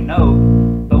droning note,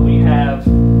 but we have,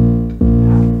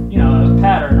 you know, a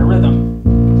pattern, a rhythm.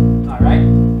 All right.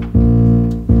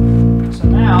 So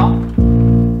now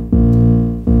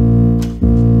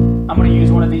I'm going to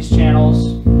use one of these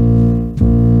channels.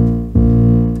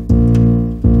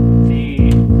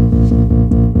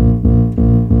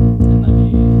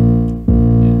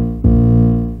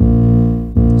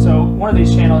 One of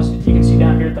these channels, you can see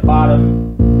down here at the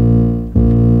bottom,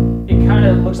 it kind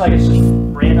of looks like it's just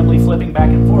randomly flipping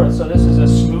back and forth. So this is a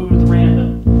smooth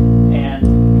random. And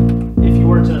if you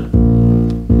were to,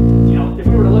 you know, if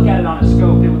we were to look at it on a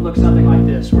scope, it would look something like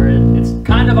this, where it's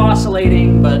kind of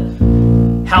oscillating, but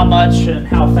how much and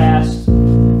how fast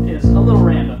is a little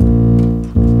random.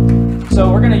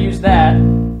 So we're going to use that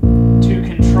to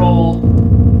control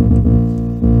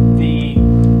the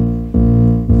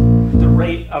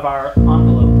rate of our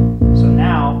envelope. So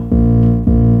now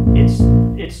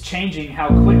it's changing how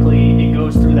quickly it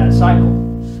goes through that cycle.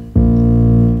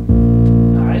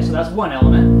 All right, so that's one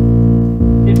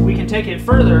element. If we can take it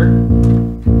further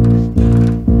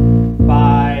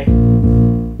by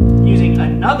using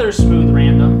another smooth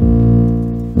random,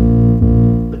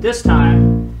 but this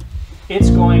time it's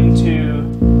going to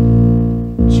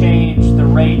change the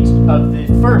rate of the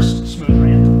first smooth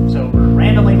random. So we're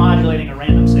randomly modulating a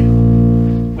random signal.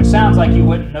 sounds like you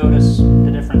wouldn't notice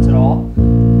the difference at all,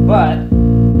 but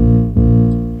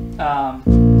I'll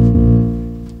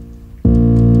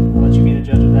let you be the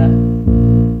judge of that.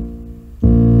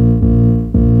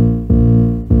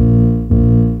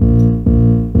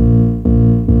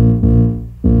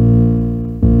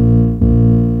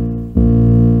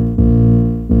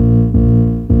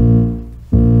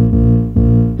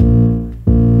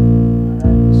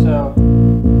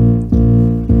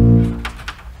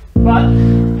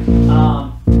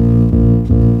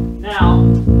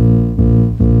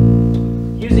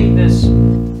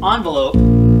 Envelope.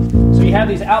 So you have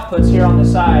these outputs here on the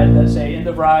side that say end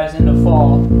of rise, end of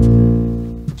fall.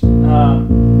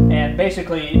 And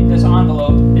basically this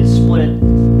envelope is split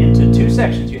into two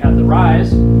sections. You have the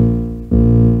rise,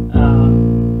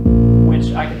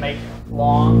 which I can make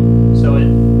long, so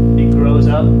it grows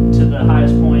up to the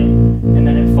highest point, and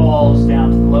then it falls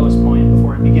down to the lowest point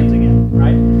before it begins again,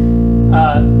 right?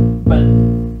 But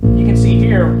you can see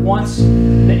here, once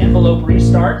the envelope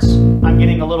restarts, I'm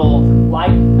getting a little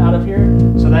light out of here.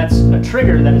 So that's a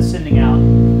trigger that it's sending out,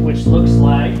 which looks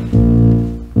like, I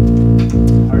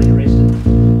already erased it.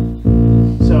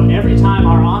 So every time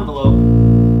our envelope,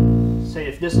 say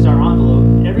if this is our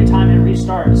envelope, every time it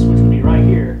restarts, which would be right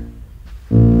here,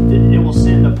 it will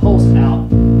send a pulse out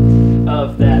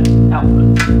of that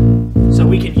output. So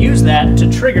we can use that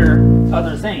to trigger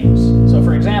other things. So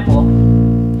for example,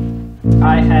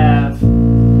 I have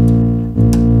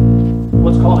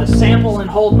what's called a sample and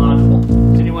hold module.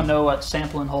 Does anyone know what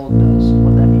sample and hold does?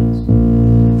 What that means?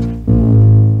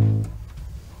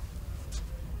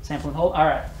 Sample and hold? All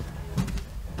right.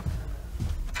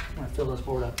 I'm going to fill this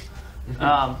board up.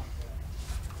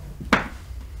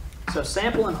 So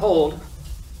sample and hold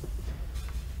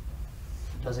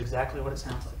does exactly what it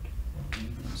sounds like.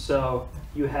 So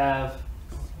you have...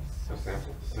 So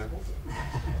sample?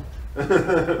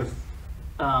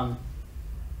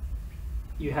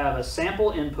 You have a sample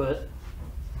input,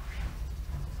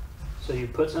 so you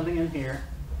put something in here.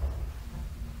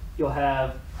 You'll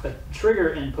have a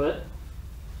trigger input,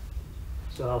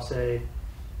 so I'll say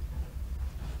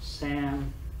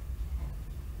sam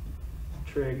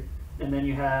trig, and then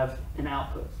you have an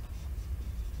output.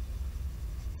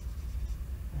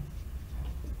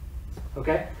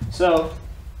 Okay, so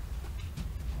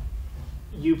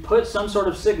you put some sort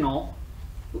of signal.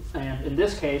 And in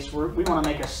this case, we want to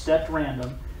make a stepped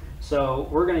random. So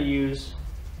we're going to use,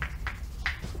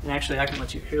 and actually I can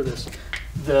let you hear this.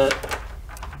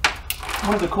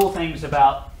 One of the cool things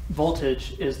about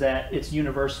voltage is that it's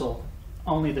universal.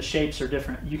 Only the shapes are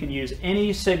different. You can use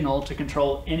any signal to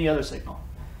control any other signal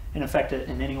and affect it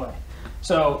in any way.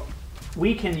 So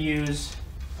we can use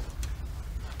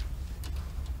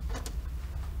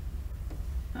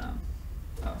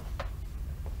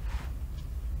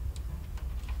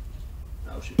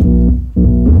shoot. So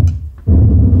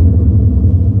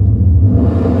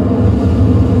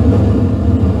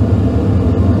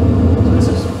this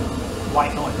is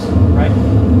white noise, right?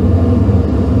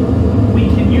 We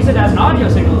can use it as an audio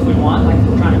signal if we want, like if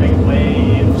we're trying to make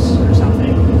waves or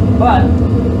something. But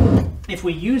if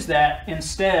we use that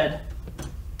instead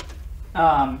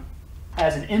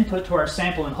as an input to our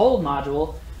sample and hold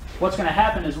module, what's going to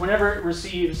happen is whenever it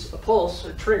receives a pulse,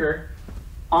 a trigger,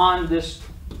 on this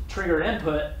trigger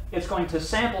input, it's going to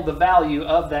sample the value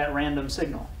of that random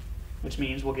signal, which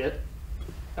means we'll get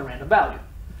a random value.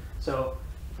 So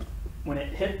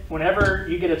whenever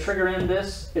you get a trigger in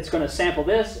this, it's going to sample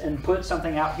this and put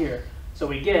something out here. So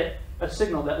we get a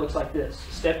signal that looks like this,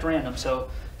 stepped random. So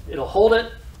it'll hold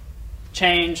it,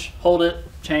 change, hold it,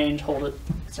 change, hold it,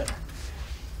 etc.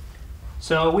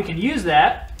 So we can use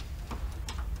that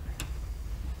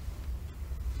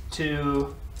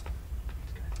to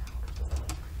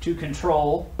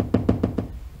control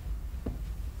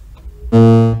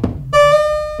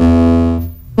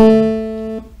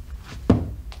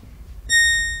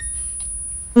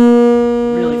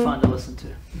really fun to listen to.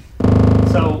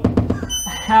 So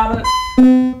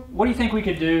what do you think we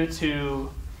could do to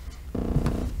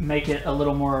make it a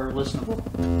little more listenable?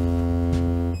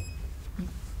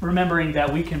 Remembering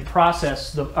that we can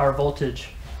process our voltage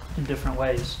in different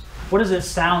ways. What does it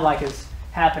sound like is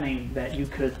happening that you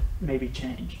could maybe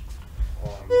change?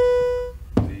 Is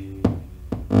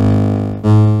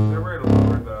there a way to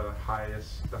lower the high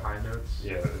notes?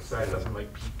 Yeah, so that doesn't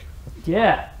like peak.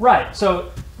 Yeah, right.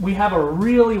 So we have a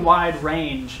really wide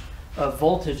range of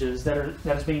voltages that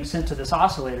is being sent to this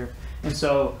oscillator, and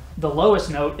so the lowest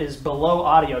note is below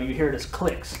audio. You hear it as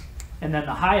clicks, and then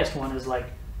the highest one is like,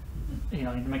 you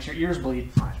know, it makes your ears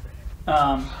bleed.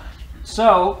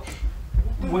 So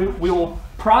we will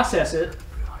process it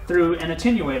through an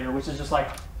attenuator, which is just like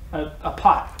a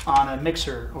pot on a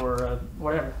mixer or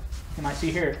whatever. You might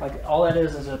see here, like all that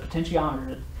is a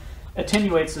potentiometer. It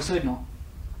attenuates the signal.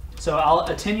 So I'll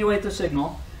attenuate the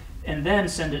signal and then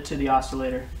send it to the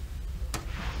oscillator.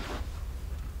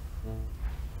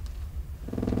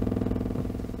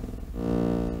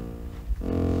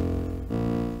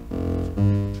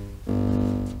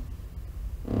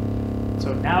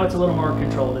 So now it's a little more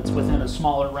controlled. It's within a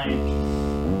smaller range.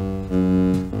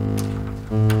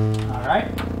 All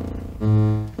right.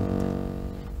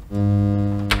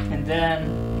 And then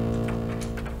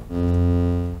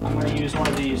I'm going to use one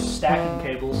of these stacking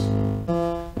cables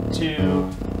to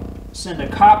send a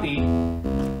copy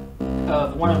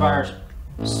of one of our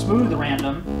smooth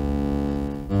random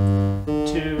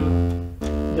to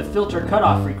the filter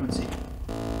cutoff frequency.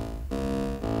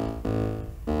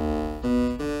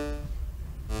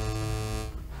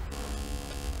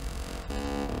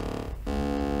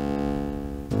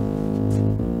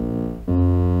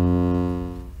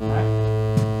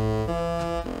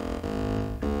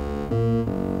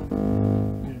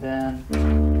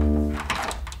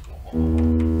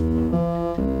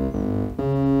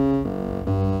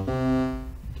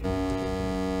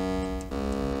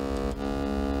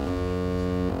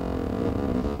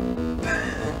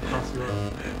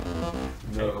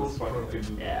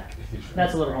 Yeah,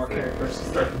 that's a little more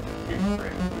characteristic.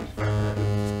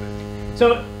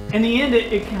 So in the end,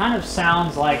 it kind of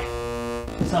sounds like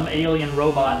some alien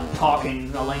robot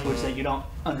talking a language that you don't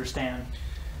understand.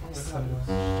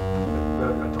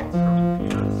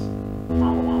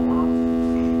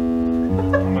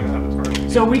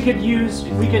 So we could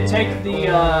take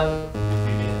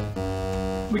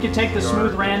the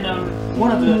smooth random,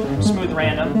 one of the smooth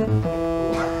random.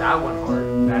 That one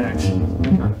hard. That actually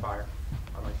kind of fire.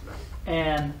 I like that.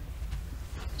 And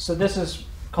so this is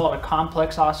called a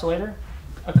complex oscillator.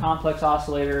 A complex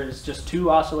oscillator is just two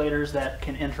oscillators that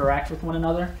can interact with one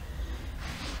another.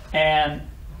 And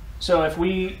so if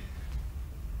we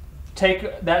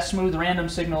take that smooth random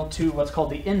signal to what's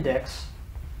called the index,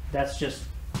 that's just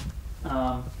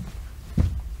draw a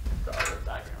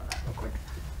diagram of that real quick.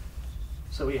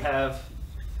 So we have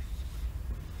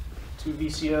two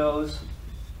VCOs,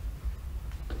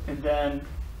 and then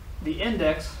the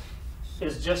index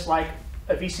is just like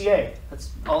a VCA.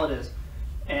 That's all it is.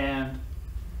 And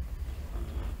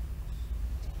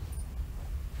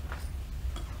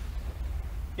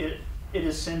it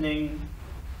is sending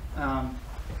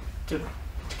to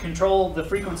control the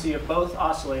frequency of both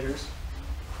oscillators.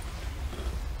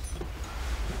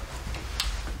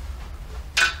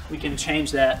 We can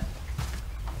change that.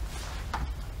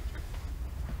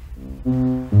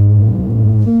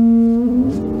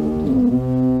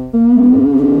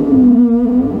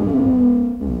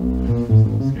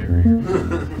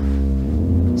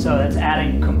 So that's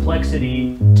adding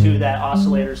complexity to that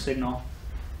oscillator signal.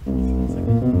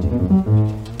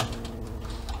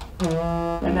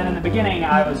 And then in the beginning,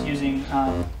 I was using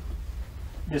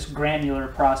this granular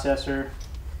processor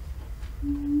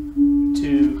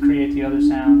to create the other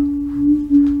sound.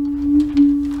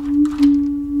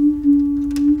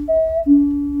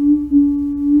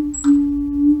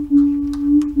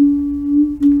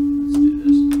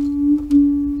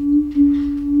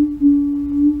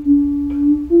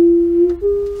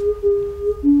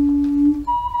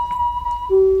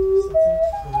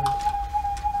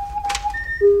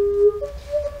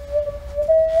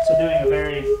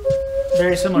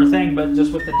 Similar thing, but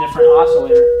just with a different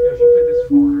oscillator. Yeah, if you play this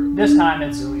for this time,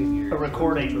 it's years, a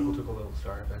recording. Took a little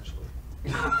star eventually.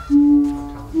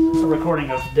 A recording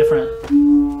of a different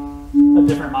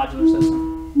modular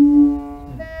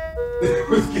system. I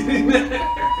was getting that.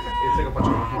 It's like a bunch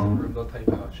of monkeys in the room. They'll type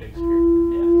out Shakespeare.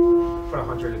 Yeah. Put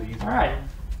 100 of these. All right.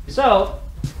 So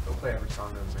they'll play every song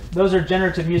on me. Those are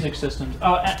generative music systems.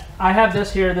 Oh, I have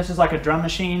this here. This is like a drum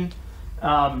machine,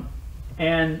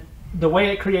 and the way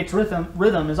it creates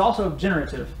rhythm is also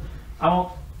generative.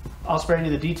 I'll spare you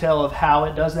the detail of how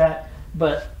it does that,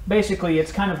 but basically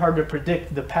it's kind of hard to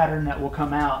predict the pattern that will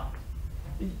come out.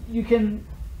 You can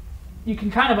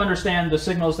kind of understand the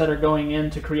signals that are going in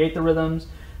to create the rhythms,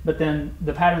 but then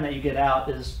the pattern that you get out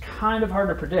is kind of hard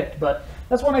to predict, but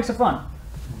that's what makes it fun.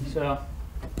 So.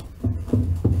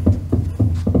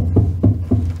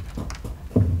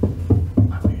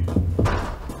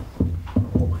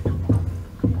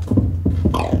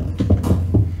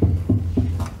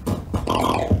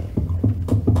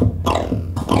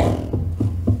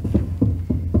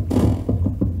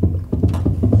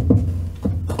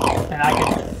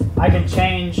 I can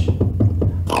change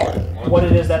what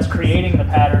it is that's creating the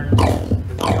pattern.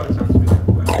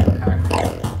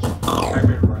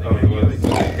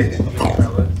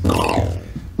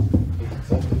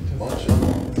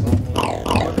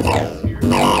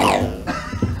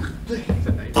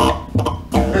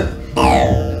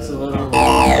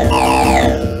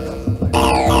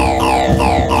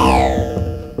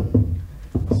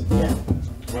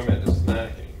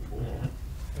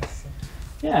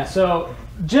 so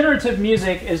generative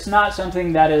music is not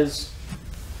something that is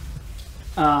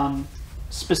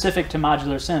specific to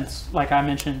modular synths. Like I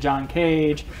mentioned, John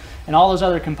Cage and all those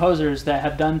other composers that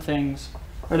have done things,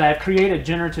 or that have created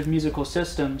generative musical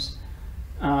systems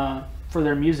for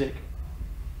their music.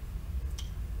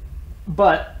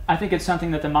 But I think it's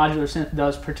something that the modular synth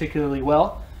does particularly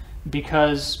well,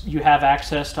 because you have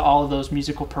access to all of those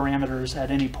musical parameters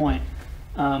at any point.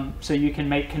 So you can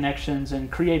make connections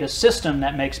and create a system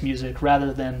that makes music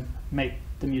rather than make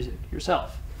the music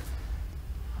yourself.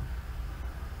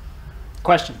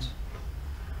 Questions?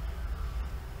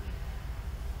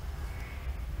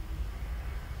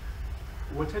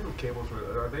 What type of cables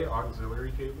are they?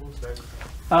 Auxiliary cables?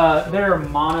 They're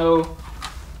mono,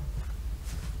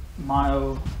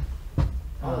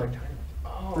 Oh,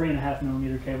 3.5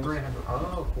 millimeter cables. 3.5.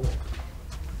 Oh, cool.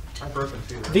 I broke them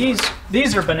too.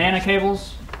 These are banana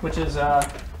cables, which is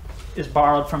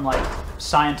borrowed from like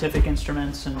scientific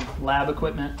instruments and lab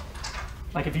equipment.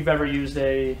 Like if you've ever used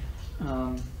a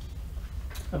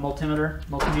multimeter,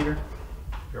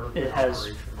 it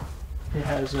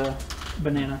has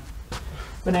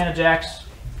banana jacks,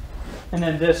 and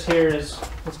then this here is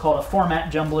what's called a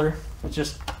format jumbler. It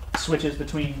just switches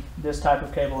between this type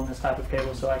of cable and this type of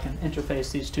cable, so I can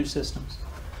interface these two systems.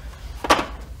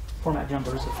 Format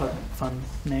jumbler is a fun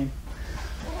name.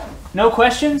 No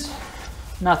questions?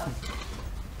 Nothing.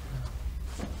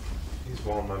 He's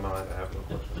blowing my mind. I have no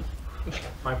questions.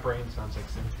 My brain sounds like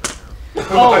synth right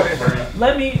now. Oh,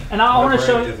 let me, and I want to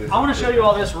show you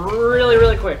all this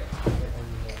really quick.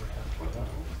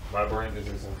 My brain is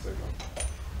in signal.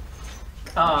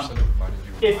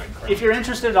 If you're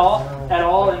interested at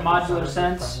all in modular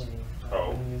synths,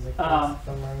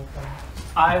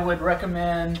 I would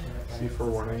recommend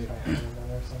C418.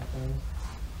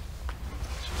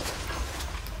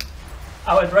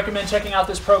 I would recommend checking out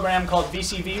this program called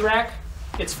VCV Rack.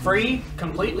 It's free,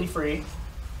 completely free,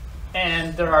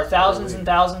 and there are thousands and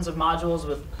thousands of modules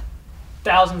with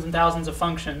thousands and thousands of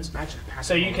functions.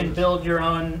 So you can build your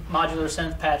own modular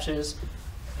synth patches,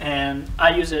 and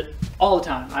I use it all the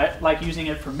time. I like using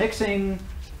it for mixing,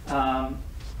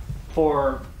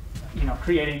 for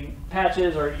creating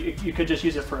patches, or you could just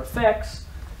use it for effects.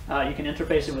 You can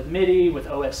interface it with MIDI, with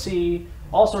OSC,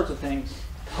 all sorts of things.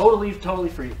 Totally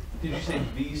free. Did you say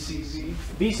VCV?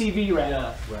 VCV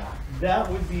Rack. Yeah. That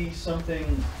would be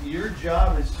something, your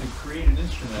job is to create an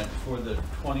instrument for the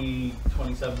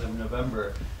 27th of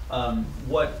November.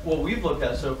 What we've looked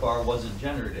at so far wasn't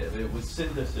generative. It was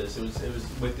synthesis. It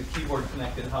was with the keyboard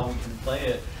connected, how we can play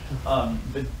it.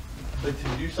 But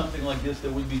to do something like this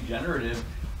that would be generative,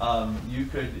 we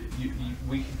could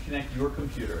connect your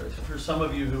computer. For some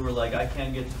of you who were like, I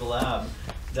can't get to the lab,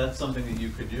 that's something that you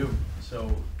could do. So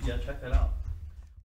yeah, check that out.